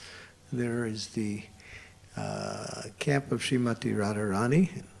camps. There is the camp of Srimati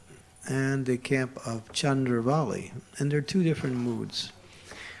Radharani and the camp of Candramauli. And there are two different moods.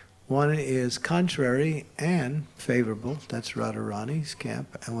 One is contrary and favorable, that's Radharani's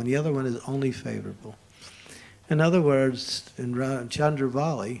camp, and when the other one is only favorable. In other words, in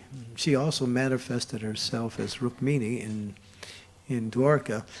Candramauli, she also manifested herself as Rukmini in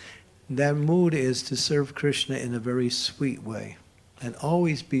Dwarka. That mood is to serve Krishna in a very sweet way, and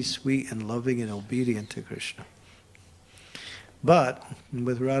always be sweet and loving and obedient to Krishna. But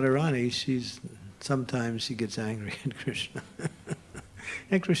with Radharani, sometimes she gets angry at Krishna.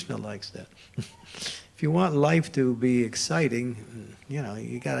 And Krishna likes that. If you want life to be exciting,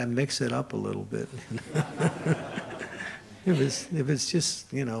 you got to mix it up a little bit. If it's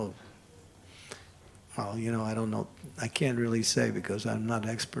just, well, I don't know. I can't really say because I'm not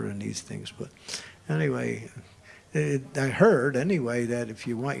expert in these things. But anyway, I heard anyway that if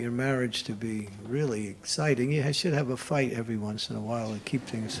you want your marriage to be really exciting, you should have a fight every once in a while to keep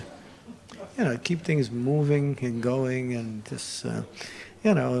things, keep things moving and going, and just,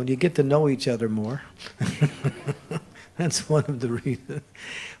 you get to know each other more. That's one of the reasons.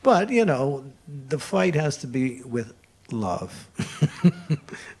 But, the fight has to be with love.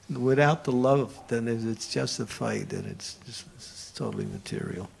 Without the love, then it's just a fight, and it's totally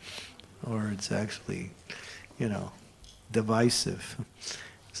material. Or it's actually, divisive.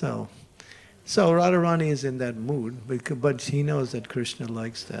 So Radharani is in that mood, but he knows that Krishna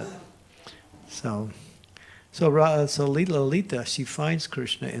likes that. So Lalita, she finds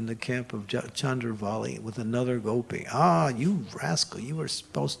Krishna in the camp of Candramauli with another gopi. Ah, you rascal! You were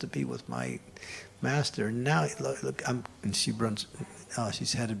supposed to be with my master. Now look, and she runs. Oh,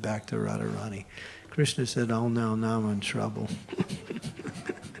 she's headed back to Radharani. Krishna said, "Oh no, now I'm in trouble."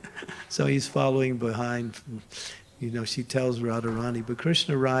 So he's following behind. She tells Radharani, but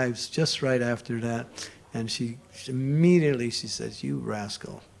Krishna arrives just right after that, and she immediately says, "You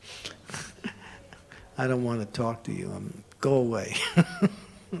rascal! I don't want to talk to you. Go away."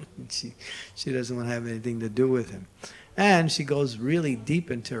 She doesn't want to have anything to do with him. And she goes really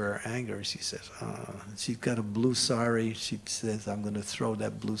deep into her anger. She says, she's got a blue sari. She says, I'm going to throw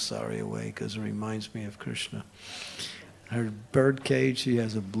that blue sari away because it reminds me of Krishna. Her bird cage, she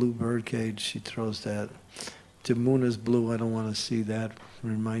has a blue bird cage. She throws that. Jamuna's blue, I don't want to see that. It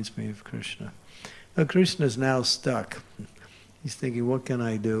reminds me of Krishna. Now Krishna's now stuck. He's thinking, what can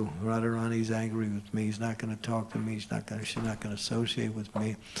I do? Radharani's angry with me. He's not going to talk to me. She's not going to associate with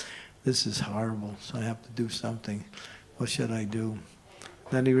me. This is horrible, so I have to do something. What should I do?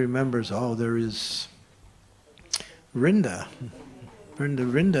 Then he remembers, there is Rinda.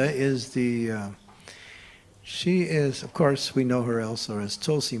 Rinda is she is, of course, we know her also as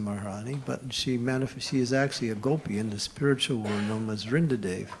Tulsi Maharani, but she is actually a gopi in the spiritual world known as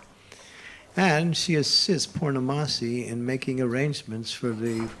Rindadev. And she assists Purnamasi in making arrangements for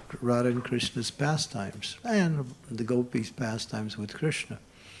the Radha and Krishna's pastimes and the gopis' pastimes with Krishna.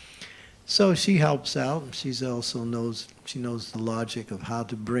 So she helps out. She knows the logic of how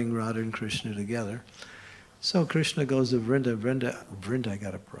to bring Radha and Krishna together. So Krishna goes to Vrinda, I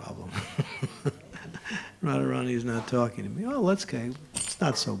got a problem. Radharani is not talking to me. Oh, let's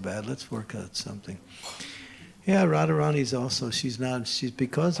not so bad. Let's work out something. Yeah, Radharani's also, she's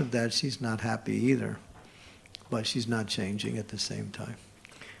because of that, she's not happy either. But she's not changing at the same time.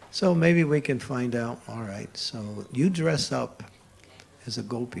 So maybe we can find out, all right, so you dress up as a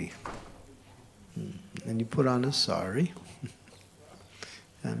gopi. And you put on a sari.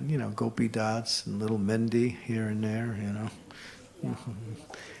 And, gopi dots and little mendi here and there,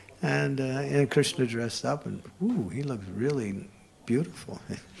 And Krishna dressed up, and ooh, he looks really beautiful.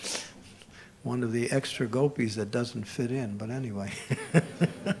 One of the extra gopis that doesn't fit in, but anyway.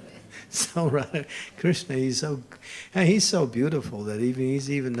 So Krishna, he's so beautiful that he's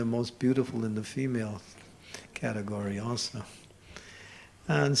even the most beautiful in the female category also.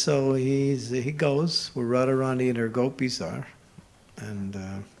 And so he goes where Radharani and her gopis are, and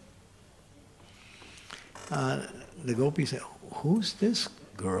the gopis say, "Who's this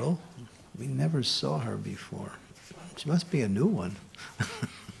girl? We never saw her before. She must be a new one."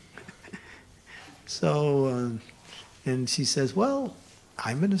 So, and she says, "Well,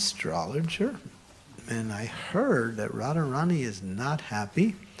 I'm an astrologer, and I heard that Radharani is not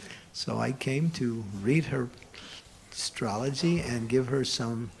happy, so I came to read her astrology and give her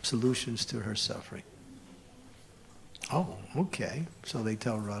some solutions to her suffering." Oh, okay. So they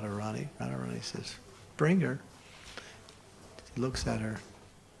tell Radharani. Radharani says, "Bring her." He looks at her.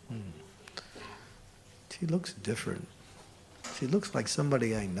 She looks different. She looks like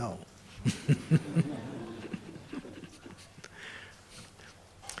somebody I know.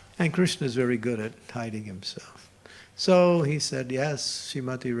 And Krishna is very good at hiding himself. So he said, "Yes,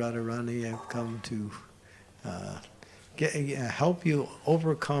 Srimati Radharani, I've come to help you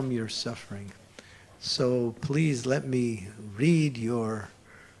overcome your suffering. So please let me read your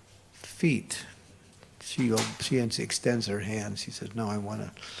feet." She extends her hand. She says, "No, I want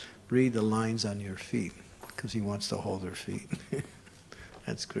to read the lines on your feet," because he wants to hold her feet.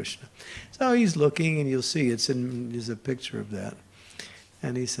 That's Krishna. So he's looking, and you'll see there's a picture of that.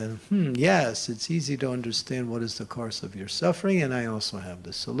 And he said, "Yes, it's easy to understand what is the course of your suffering, and I also have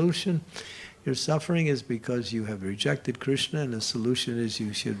the solution. Your suffering is because you have rejected Krishna, and the solution is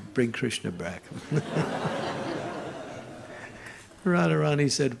you should bring Krishna back."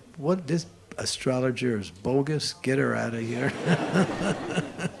 Radharani said, "What, this astrologer is bogus? Get her out of here."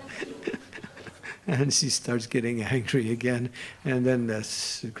 And she starts getting angry again. And then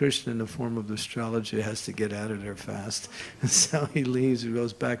Krishna, in the form of the astrologer, has to get out of there fast. So he leaves, he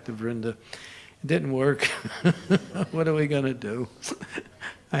goes back to Vrinda. It didn't work. What are we going to do?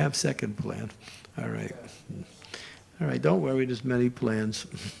 I have second plan. All right. All right, don't worry, there's many plans.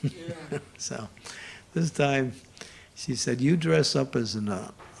 So this time she said, "You dress up as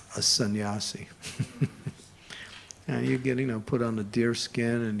a sannyasi." And you get, put on a deer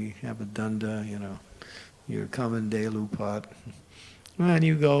skin, and you have a danda, your kamandalu pot. And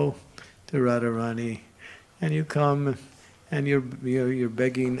you go to Radharani, and you come, and you're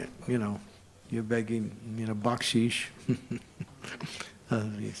begging, you're begging, bakshish.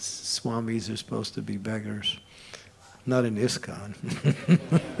 Swamis are supposed to be beggars, not in ISKCON.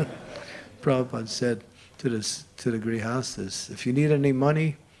 Prabhupada said to the grihastas, "If you need any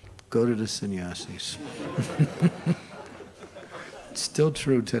money, go to the sannyasis." It's still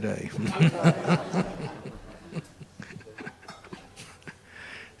true today.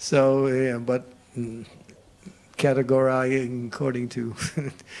 So, yeah, but categorizing according to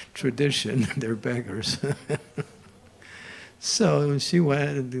tradition, they're beggars. So she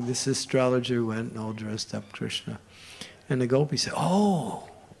went, this astrologer went all dressed up Krishna. And the gopi said, "Oh,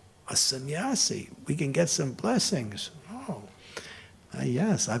 a sannyasi, we can get some blessings." "Oh,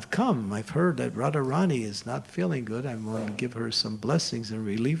 yes, I've come. I've heard that Radharani is not feeling good. I'm going to give her some blessings and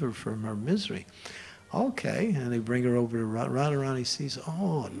relieve her from her misery." Okay, and they bring her over to Radharani. Sees,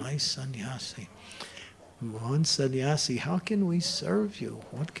 "Oh, a nice sannyasi. One sannyasi, how can we serve you?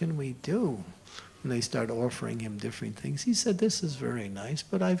 What can we do?" And they start offering him different things. He said, "This is very nice,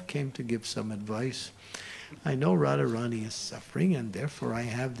 but I've came to give some advice. I know Radharani is suffering, and therefore I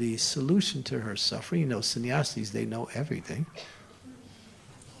have the solution to her suffering." Sannyasis, they know everything.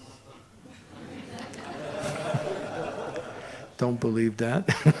 Don't believe that.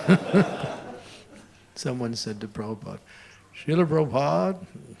 Someone said to Prabhupada, "Srila Prabhupada,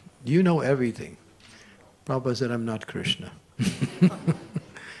 you know everything." Prabhupada said, "I'm not Krishna.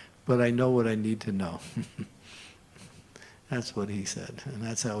 But I know what I need to know." That's what he said, and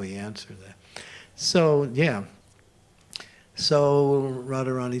that's how he answered that. So, yeah. So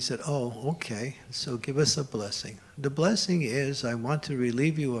Radharani said, "Oh, okay, so give us a blessing. The blessing is, I want to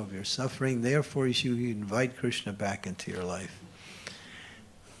relieve you of your suffering, therefore you invite Krishna back into your life."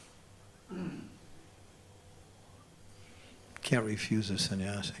 can't refuse a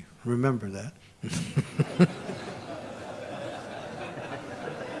sannyasi. Remember that.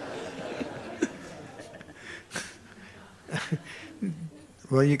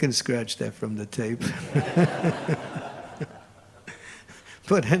 Well, you can scratch that from the tape.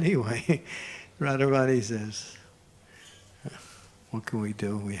 But anyway, Radharani says, what can we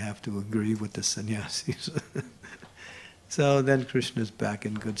do? We have to agree with the sannyasis. So then Krishna's back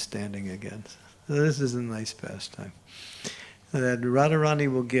in good standing again. So this is a nice pastime. That Radharani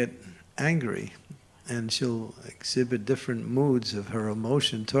will get angry and she'll exhibit different moods of her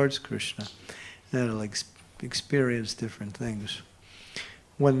emotion towards Krishna. And it'll experience different things.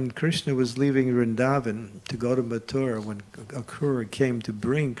 When Krishna was leaving Vrindavan to go to Mathura, when Akrura came to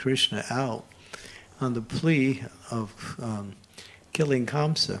bring Krishna out on the plea of killing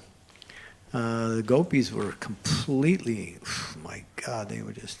Kamsa, the gopis were completely, my God, they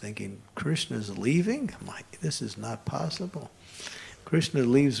were just thinking, Krishna's leaving? This is not possible. Krishna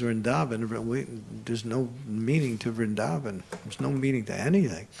leaves Vrindavan, there's no meaning to Vrindavan. There's no meaning to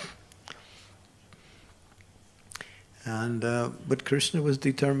anything. And but Krishna was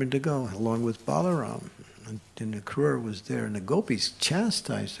determined to go, along with Balaram. And Akrura was there, and the gopis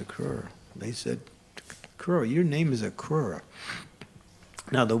chastised Akrura. They said, Akrura, your name is Akrura.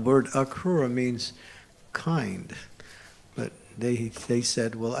 Now the word Akrura means kind, but they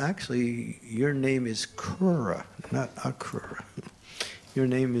said, well, actually, your name is Krura, not Akrura. Your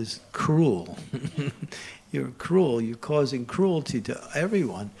name is cruel. You're cruel. You're causing cruelty to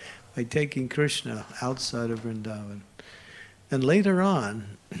everyone by taking Krishna outside of Vrindavan. And later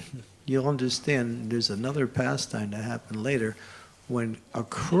on, you'll understand there's another pastime that happened later when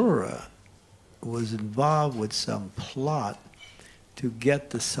Akrura was involved with some plot to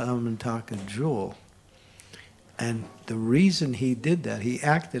get the Samantaka jewel. And the reason he did that, he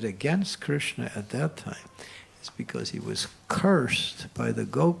acted against Krishna at that time, is because he was cursed by the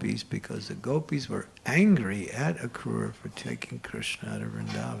gopis, because the gopis were angry at Akrura for taking Krishna out of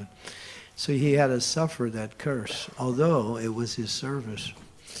Vrindavan. So he had to suffer that curse, although it was his service.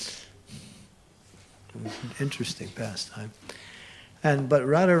 Interesting pastime. But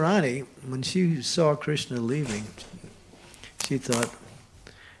Radharani, when she saw Krishna leaving, she thought,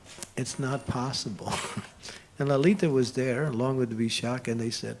 it's not possible. And Lalita was there, along with Vishaka, and they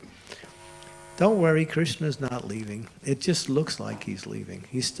said, don't worry, Krishna's not leaving. It just looks like he's leaving.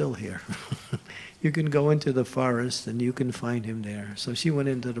 He's still here. You can go into the forest and you can find him there. So she went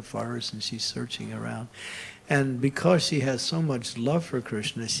into the forest and she's searching around. And because she has so much love for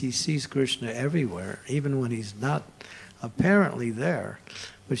Krishna, she sees Krishna everywhere, even when he's not apparently there.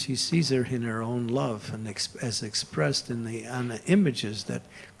 But she sees her in her own love and as expressed on the images that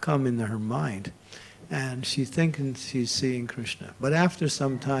come into her mind. And she's thinking she's seeing Krishna. But after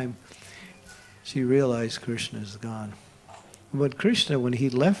some time, she realized Krishna is gone. But Krishna, when he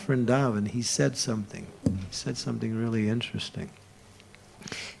left Vrindavan, he said something. He said something really interesting.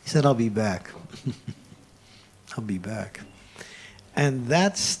 He said, I'll be back. I'll be back. And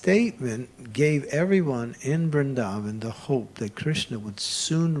that statement gave everyone in Vrindavan the hope that Krishna would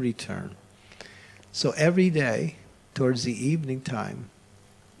soon return. So every day, towards the evening time,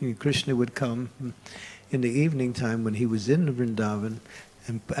 Krishna would come in the evening time when he was in Vrindavan,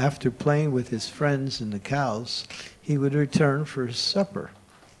 and after playing with his friends and the cows, he would return for his supper.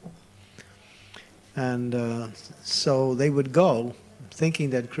 And so they would go, thinking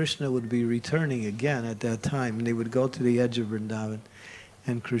that Krishna would be returning again at that time. And they would go to the edge of Vrindavan,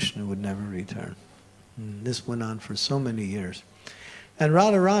 and Krishna would never return. And this went on for so many years. And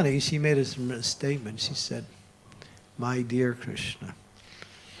Radharani, she made a statement. She said, my dear Krishna,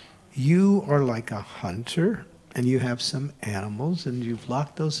 you are like a hunter, and you have some animals, and you've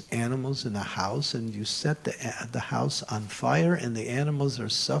locked those animals in a house, and you set the house on fire, and the animals are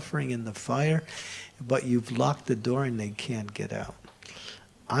suffering in the fire, but you've locked the door and they can't get out.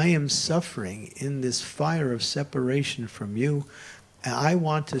 I am suffering in this fire of separation from you, and I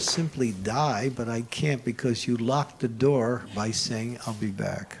want to simply die, but I can't because you locked the door by saying, I'll be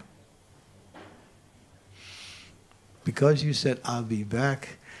back. Because you said, I'll be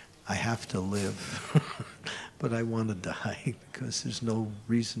back, I have to live. But I want to die because there's no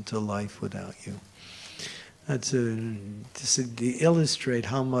reason to life without you. That's to illustrate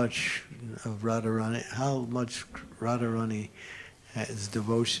how much of Radharani, how much Radharani has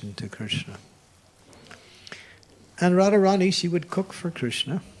devotion to Krishna. And Radharani, she would cook for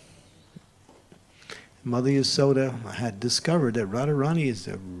Krishna. Mother Yasoda had discovered that Radharani is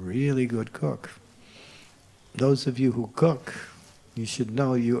a really good cook. Those of you who cook, you should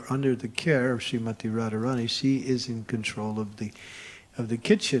know you're under the care of Srimati Radharani. She is in control of the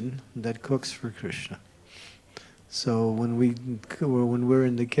kitchen that cooks for Krishna. So when we're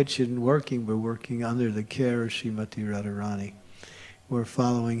in the kitchen working, we're working under the care of Srimati Radharani. We're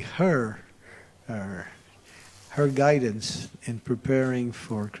following her guidance in preparing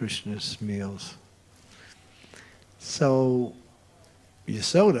for Krishna's meals. So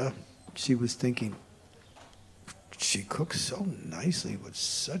Yasoda, she was thinking, she cooks so nicely with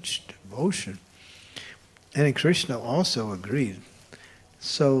such devotion. And Krishna also agreed.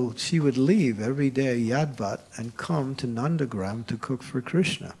 So she would leave every day Yadvat and come to Nandagram to cook for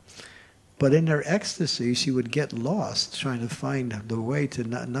Krishna. But in her ecstasy, she would get lost trying to find the way to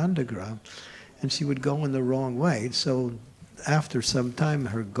Nandagram, and she would go in the wrong way. So after some time,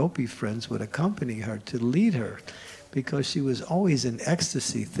 her gopi friends would accompany her to lead her, because she was always in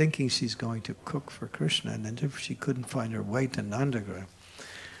ecstasy, thinking she's going to cook for Krishna, and then she couldn't find her way to Nandagram.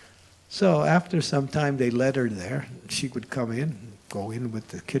 So after some time, they led her there. She would go in with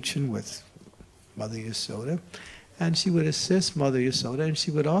the kitchen with Mother Yasoda, and she would assist Mother Yasoda, and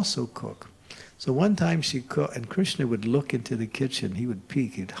she would also cook. So one time she cooked, and Krishna would look into the kitchen. He would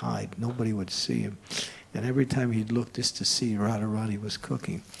peek, he'd hide. Nobody would see him. And every time he'd look just to see Radharani was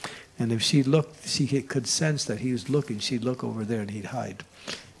cooking. And if she looked, she could sense that he was looking. She'd look over there and he'd hide.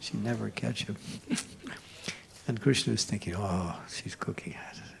 She'd never catch him. And Krishna was thinking, oh, she's cooking.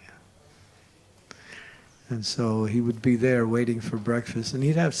 And so he would be there waiting for breakfast, and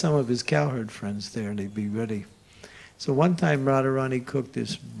he'd have some of his cowherd friends there, and they'd be ready. So one time Radharani cooked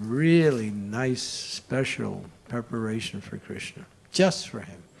this really nice, special preparation for Krishna, just for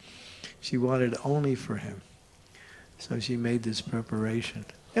him. She wanted only for him. So she made this preparation.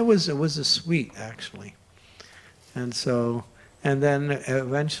 It was a sweet, actually. And then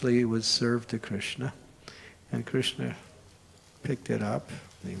eventually it was served to Krishna, and Krishna picked it up,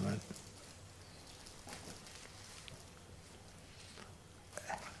 and he went,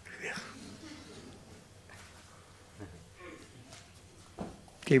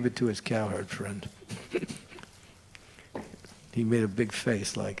 gave it to his cowherd friend. He made a big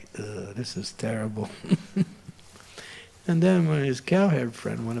face like, this is terrible. And then when his cowherd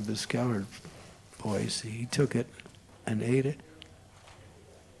friend, one of his cowherd boys, he took it and ate it.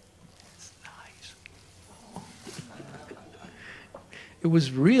 It's nice. It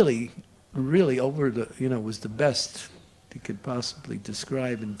was really, really over the, it was the best he could possibly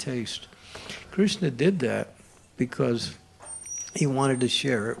describe and taste. Krishna did that because he wanted to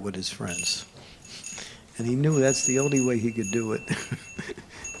share it with his friends. And he knew that's the only way he could do it,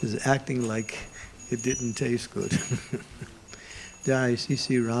 is acting like it didn't taste good. Jai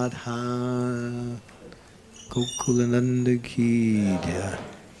Sisi Radha Gokulananda Ki Jai.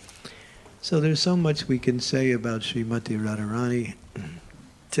 So there's so much we can say about Srimati Radharani.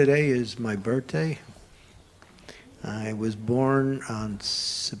 Today is my birthday. I was born on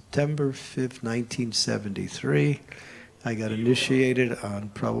September 5th, 1973. I got initiated on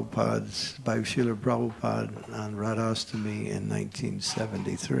Prabhupada's, by Srila Prabhupada on Radhastami in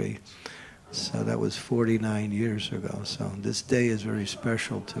 1973. So that was 49 years ago. So this day is very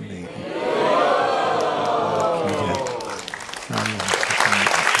special to me.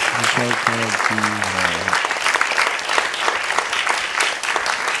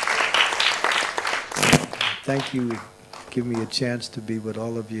 Thank you. Give me a chance to be with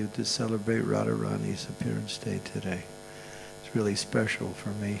all of you to celebrate Radharani's appearance day today. It's really special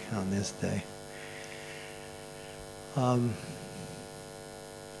for me on this day.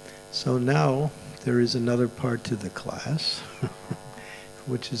 So now there is another part to the class,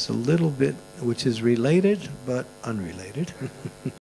 which is a little bit, which is related but unrelated.